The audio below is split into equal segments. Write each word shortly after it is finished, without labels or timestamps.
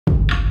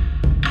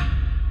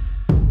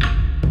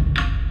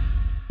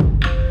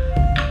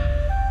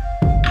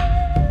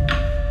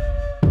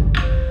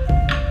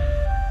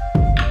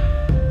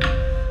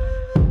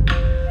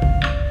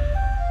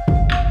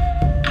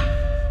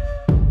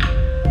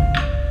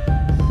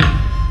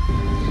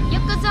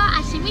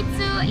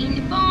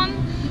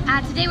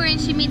Today we're in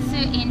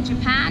Shimizu in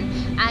Japan.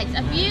 It's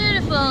a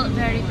beautiful,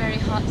 very, very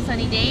hot,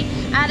 sunny day.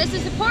 This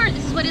is the port.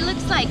 This is what it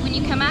looks like. When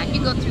you come out,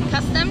 you go through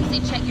customs. They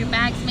check your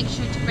bags. Make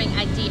sure to bring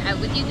ID out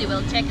with you. They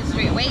will check it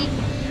straight away.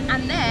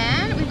 And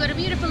then we've got a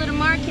beautiful little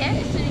market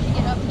as soon as you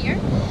get up here.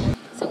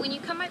 So when you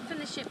come out from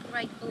the ship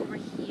right over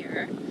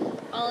here,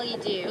 all you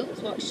do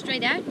is walk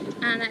straight out,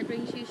 and that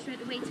brings you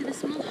straight away to the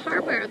small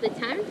harbour of the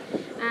town.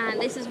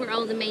 And this is where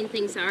all the main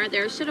things are.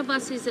 There are shuttle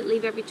buses that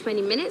leave every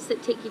 20 minutes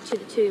that take you to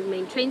the two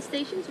main train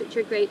stations, which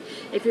are great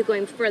if you're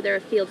going further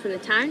afield from the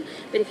town.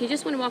 But if you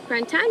just want to walk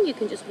around town, you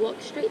can just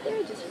walk straight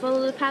there, just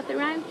follow the path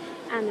around,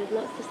 and there's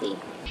lots to see.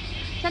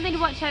 Something to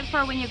watch out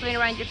for when you're going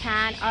around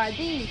Japan are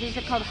these. These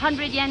are called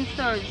 100-yen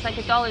stores. It's like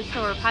a dollar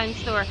store or pound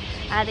store.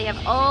 They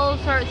have all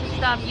sorts of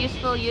stuff,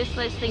 useful,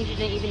 useless, things you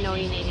didn't even know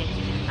you needed.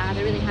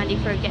 They're really handy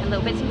for getting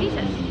little bits and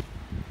pieces.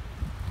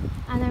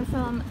 And then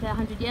from the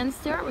 100-yen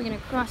store, we're going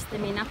to cross the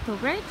Minato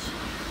Bridge.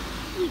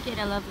 You get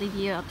a lovely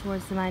view up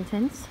towards the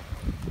mountains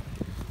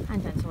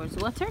and down towards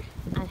the water,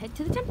 and head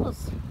to the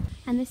temples.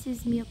 And this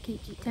is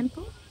Myokeiji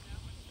Temple.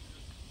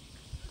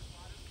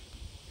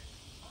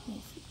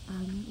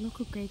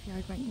 Local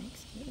graveyard right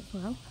next to it as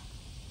well,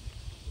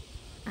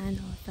 and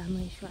our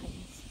family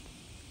shrines.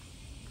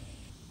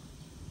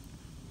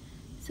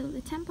 So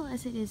the temple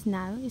as it is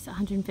now is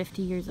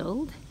 150 years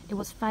old. It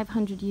was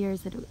 500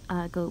 years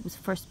ago it was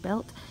first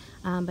built,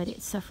 but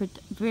it suffered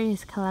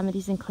various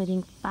calamities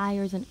including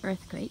fires and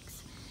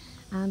earthquakes.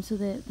 So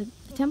the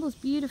temple is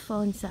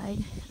beautiful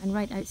inside, and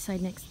right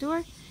outside next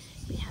door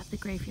we have the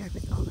graveyard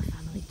with all the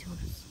family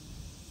tombs.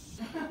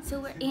 So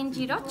we're in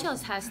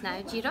Jirocho's house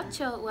now.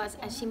 Jirocho was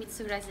a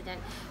Shimizu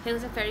resident. He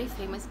was a very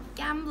famous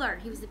gambler.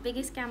 He was the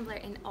biggest gambler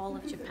in all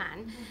of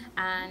Japan,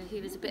 and he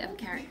was a bit of a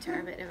character,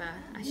 a bit of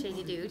a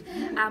shady dude.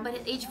 But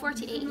at age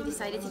 48 he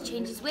decided to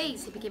change his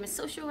ways. He became a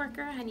social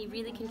worker, and he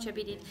really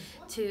contributed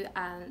to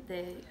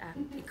the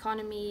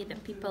economy, the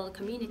people, the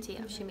community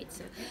of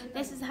Shimizu.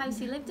 This is the house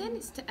he lived in.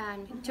 It's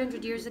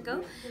 200 years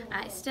ago.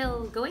 It's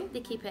still going.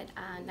 They keep it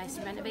nice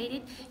and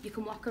renovated. You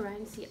can walk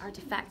around, see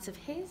artifacts of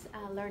his,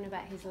 learn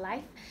about his life.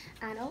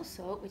 And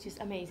also, which is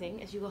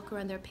amazing, as you walk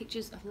around there are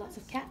pictures of lots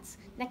of cats,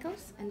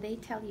 nekos, and they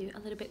tell you a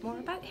little bit more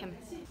about him.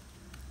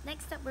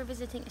 Next up we're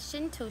visiting a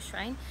Shinto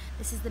shrine.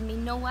 This is the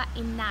Minowa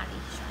Inari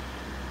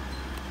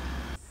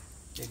shrine.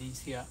 Ladies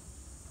here,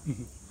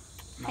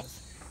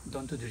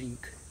 don't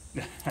drink.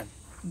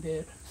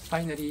 They're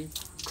finally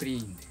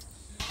cleaned.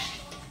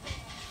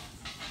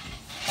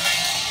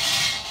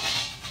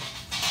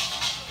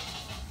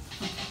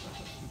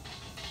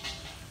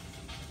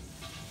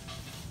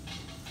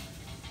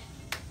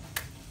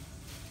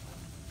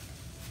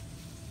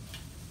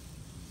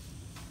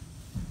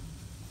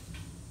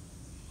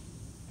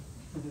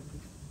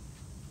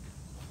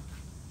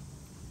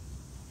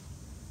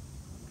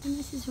 And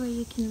this is where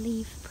you can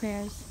leave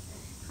prayers,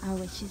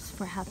 wishes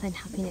for health and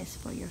happiness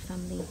for your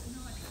family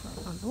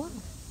on the wall.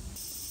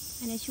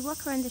 And as you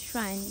walk around the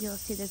shrine, you'll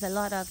see there's a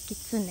lot of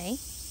kitsune,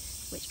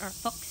 which are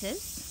foxes.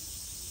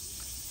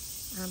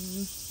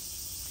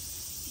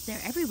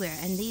 They're everywhere,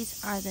 and these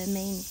are the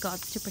main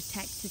gods to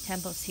protect the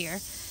temples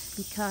here,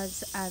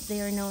 because they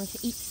are known to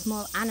eat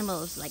small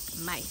animals like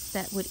mice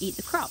that would eat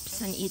the crops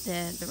and eat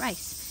the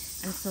rice.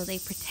 And so they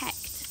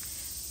protect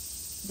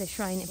the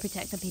shrine and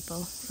protect the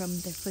people from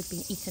their food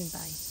being eaten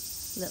by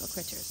little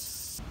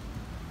critters.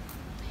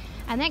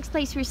 Our next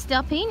place we're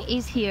stopping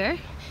is here,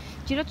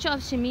 Jirocho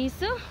of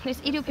Shimizu. There's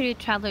Edo period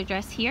traveler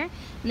dress here,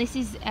 and this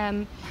is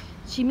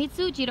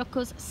Shimizu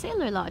Jiroko's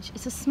Sailor Lodge.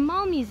 It's a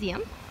small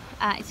museum.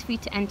 It's free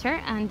to enter,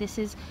 and this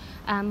is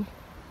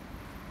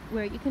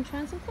where you can try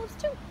on some clothes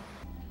too.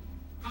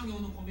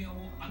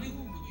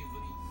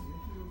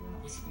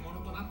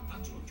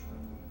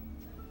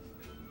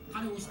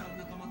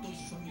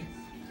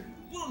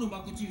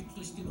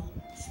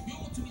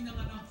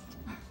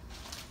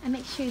 And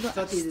make sure you go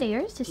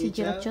upstairs to see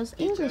Jirocho's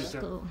English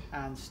school.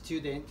 And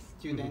student,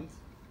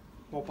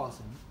 one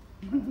person.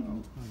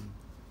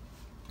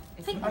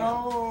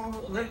 Hello,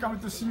 welcome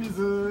to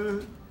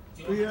Shimizu.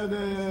 We are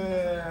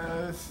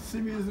the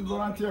Shimizu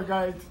volunteer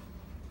guide,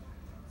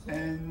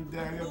 and we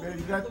are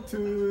very glad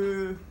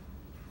to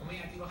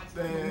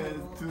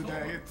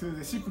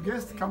the ship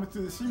guests come to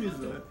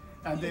Shimizu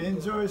and they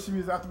enjoy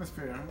Shimizu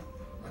atmosphere.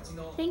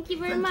 Thank you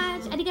very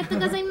much. Arigatou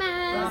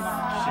gozaimasu.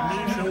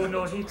 Shimizu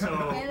no hito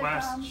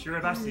wa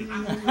shiradashi.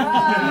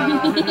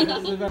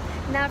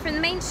 Now from the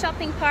main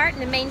shopping part,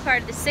 the main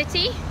part of the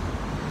city,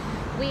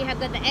 we have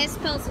got the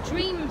S-Pulse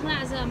Dream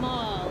Plaza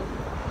Mall.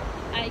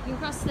 You can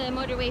cross the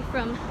motorway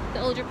from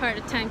the older part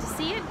of town to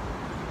see it.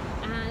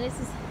 This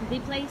is the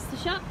place to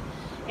shop.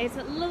 It's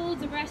got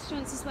loads of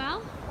restaurants as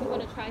well. We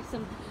want to try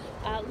some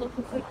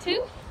local food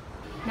too.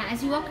 Now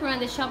as you walk around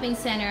the shopping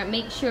center,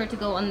 make sure to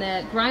go on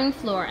the ground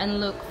floor and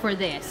look for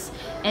this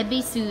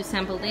Ebisu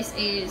sample. This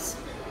is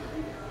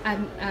a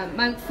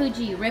Mount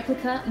Fuji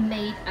replica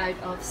made out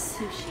of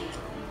sushi.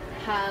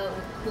 How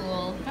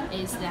cool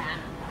is that?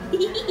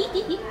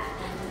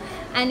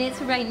 And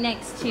it's right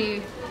next to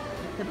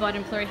the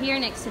bottom floor here,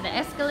 next to the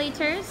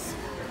escalators.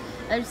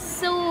 There's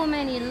so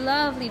many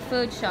lovely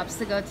food shops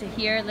to go to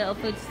here, little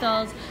food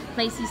stalls,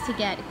 places to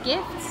get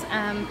gifts.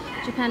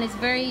 Japan is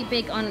very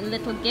big on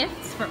little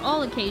gifts for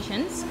all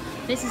occasions.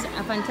 This is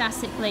a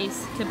fantastic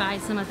place to buy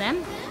some of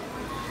them.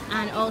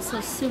 And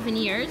also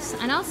souvenirs.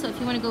 And also if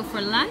you want to go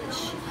for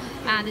lunch,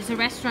 there's a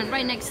restaurant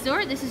right next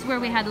door. This is where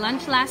we had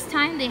lunch last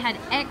time. They had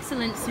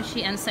excellent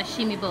sushi and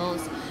sashimi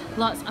bowls.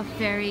 Lots of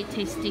very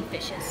tasty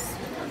fishes.